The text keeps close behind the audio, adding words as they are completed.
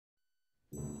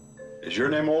Is your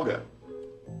name Olga?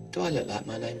 Do I look like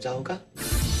my name's Olga?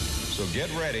 So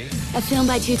get ready. A film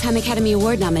by two-time Academy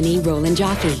Award nominee Roland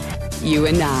Joffe. You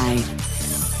and I.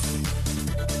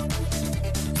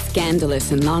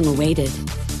 Scandalous and long-awaited.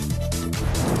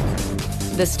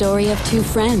 The story of two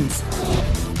friends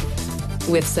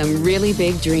with some really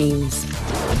big dreams.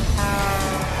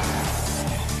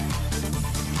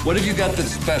 What have you got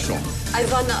that's special? I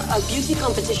run a beauty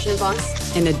competition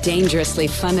once. In a dangerously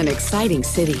fun and exciting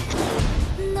city.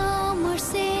 No more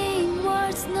saying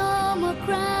words, no more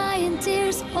crying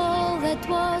tears. All that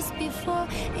was before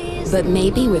is. But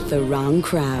maybe with the wrong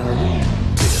crowd.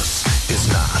 This is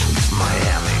not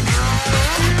Miami.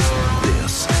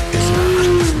 This is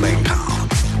not Bangkok.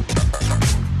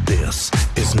 This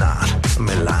is not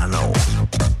Milano.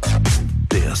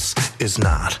 This is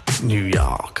not New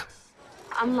York.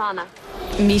 I'm Lena.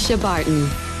 Misha Barton.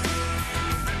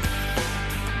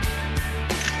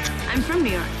 I'm from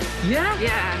New York. Yeah?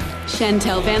 Yeah.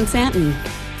 Chantel Van Santen.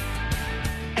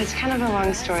 It's kind of a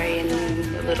long story and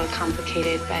a little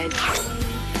complicated, but...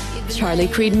 Charlie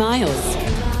Creed Miles.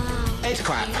 It's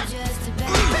crap.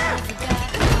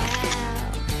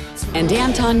 And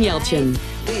Anton Yelchin.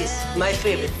 This, my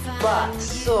favorite. Butt,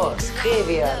 socks,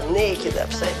 caviar, naked,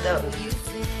 upside down.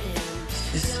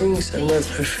 She sings and not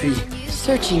for free.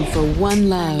 Searching for one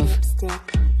love.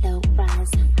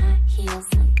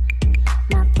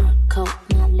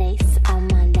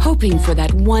 Hoping for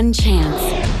that one chance.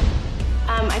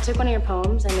 I took one of your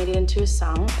poems, I made it into a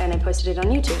song, and I posted it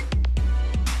on YouTube.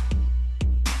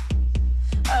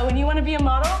 When you want to be a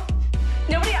model,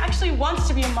 nobody actually wants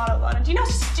to be a model, Lena. Do you know how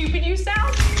stupid you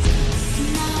sound?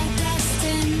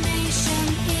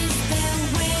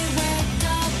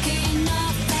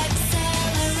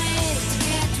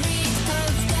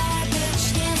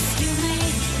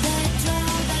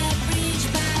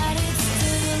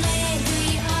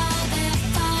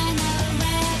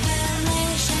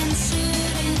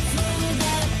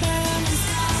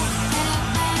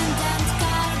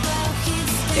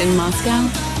 In Moscow,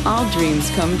 all dreams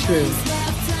come true.